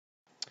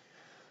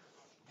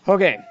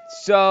Okay,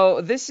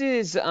 so this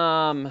is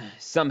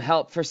some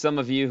help for some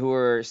of you who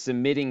are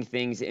submitting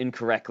things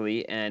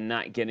incorrectly and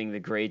not getting the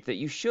grade that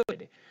you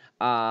should.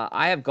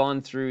 I have gone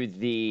through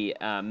the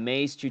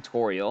maze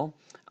tutorial,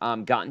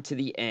 gotten to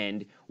the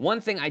end.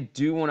 One thing I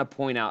do want to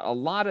point out, a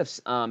lot of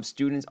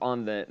students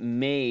on the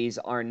maze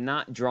are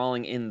not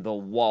drawing in the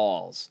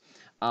walls.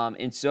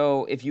 And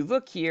so if you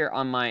look here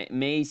on my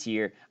maze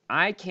here,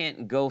 I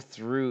can't go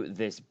through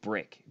this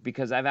brick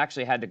because I've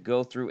actually had to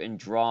go through and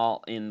draw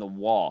in the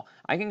wall.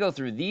 I can go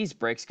through these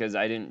bricks because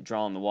I didn't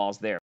draw in the walls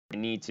there. I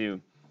need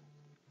to...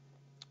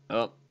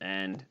 Oh,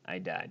 and I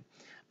died.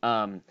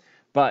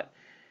 But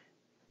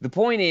the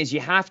point is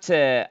you have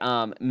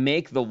to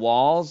make the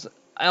walls,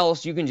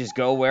 else you can just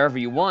go wherever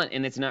you want,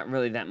 and it's not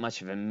really that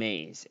much of a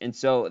maze. And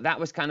so that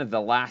was kind of the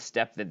last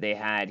step that they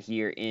had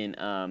here in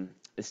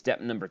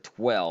step number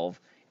 12.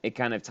 It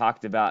kind of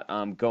talked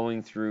about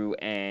going through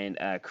and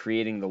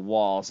creating the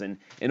walls. And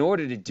in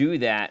order to do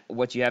that,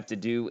 what you have to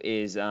do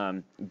is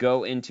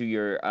go into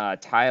your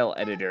tile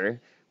editor,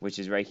 which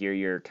is right here,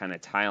 your kind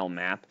of tile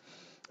map.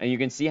 And you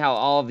can see how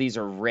all of these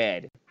are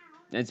red.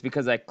 And it's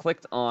because I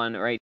clicked on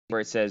right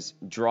where it says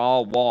draw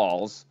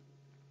walls,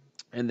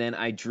 and then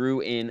I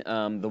drew in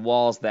the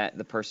walls that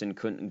the person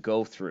couldn't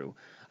go through.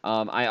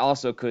 I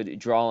also could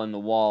draw in the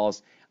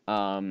walls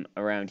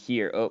around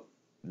here. Oh,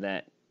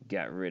 that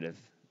got rid of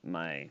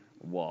my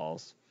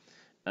walls.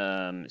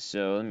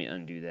 So let me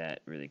undo that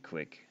really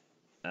quick.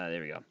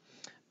 There we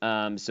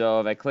go.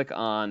 So if I click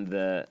on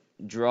the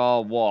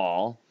draw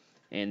wall,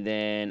 and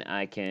then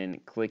I can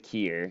click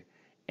here,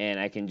 and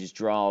I can just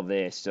draw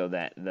this so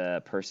that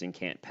the person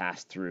can't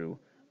pass through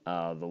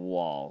the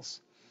walls.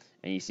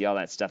 And you see all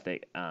that stuff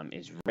that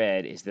is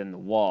red is then the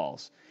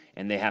walls.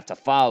 And they have to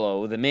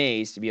follow the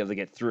maze to be able to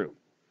get through.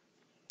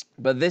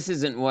 But this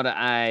isn't what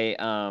I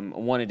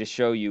wanted to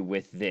show you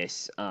with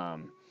this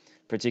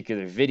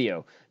particular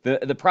video.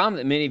 The problem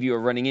that many of you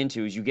are running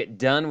into is you get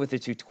done with the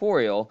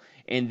tutorial,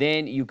 and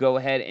then you go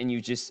ahead and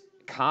you just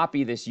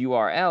copy this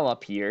URL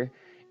up here,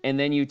 and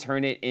then you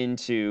turn it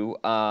into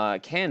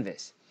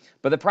Canvas.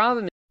 But the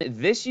problem is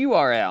this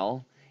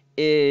URL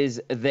is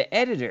the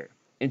editor.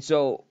 And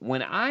so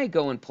when I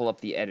go and pull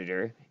up the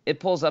editor, it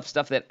pulls up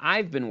stuff that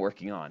I've been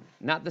working on,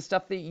 not the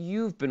stuff that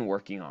you've been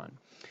working on.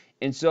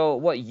 And so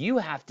what you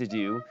have to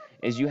do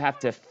is you have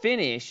to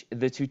finish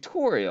the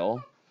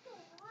tutorial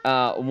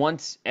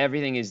once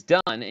everything is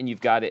done and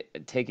you've got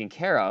it taken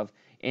care of.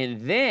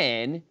 And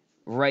then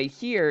right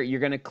here, you're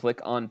going to click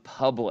on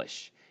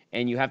Publish.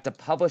 And you have to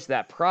publish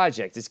that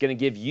project. It's going to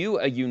give you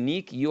a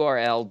unique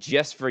URL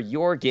just for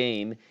your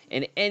game,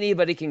 and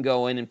anybody can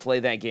go in and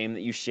play that game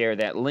that you share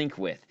that link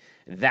with.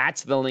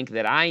 That's the link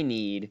that I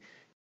need to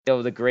be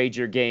able to grade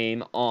your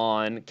game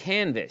on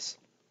Canvas.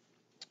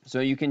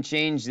 So you can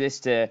change this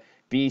to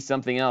be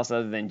something else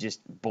other than just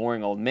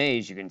boring old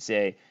maze. You can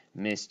say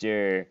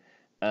Mr.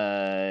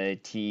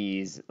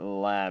 T's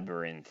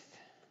Labyrinth.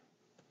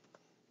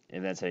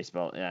 If that's how you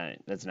spell it.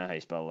 That's not how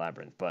you spell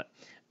labyrinth, but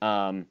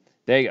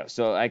there you go.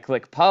 So I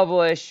click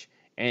publish,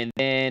 and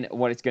then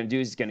what it's going to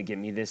do is it's going to give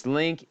me this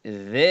link.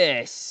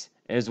 This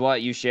is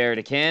what you share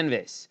to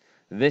Canvas.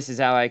 This is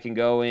how I can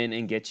go in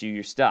and get you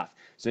your stuff.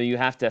 So you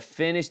have to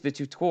finish the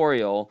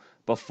tutorial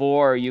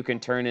before you can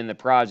turn in the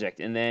project,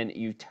 and then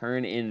you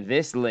turn in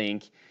this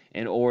link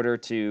in order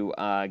to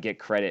get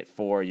credit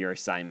for your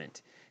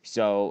assignment.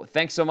 So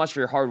thanks so much for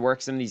your hard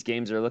work. Some of these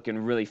games are looking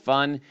really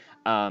fun.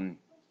 And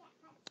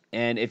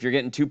if you're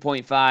getting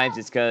 2.5s,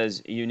 it's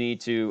because you need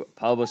to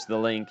publish the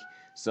link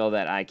so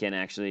that I can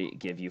actually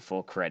give you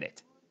full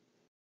credit.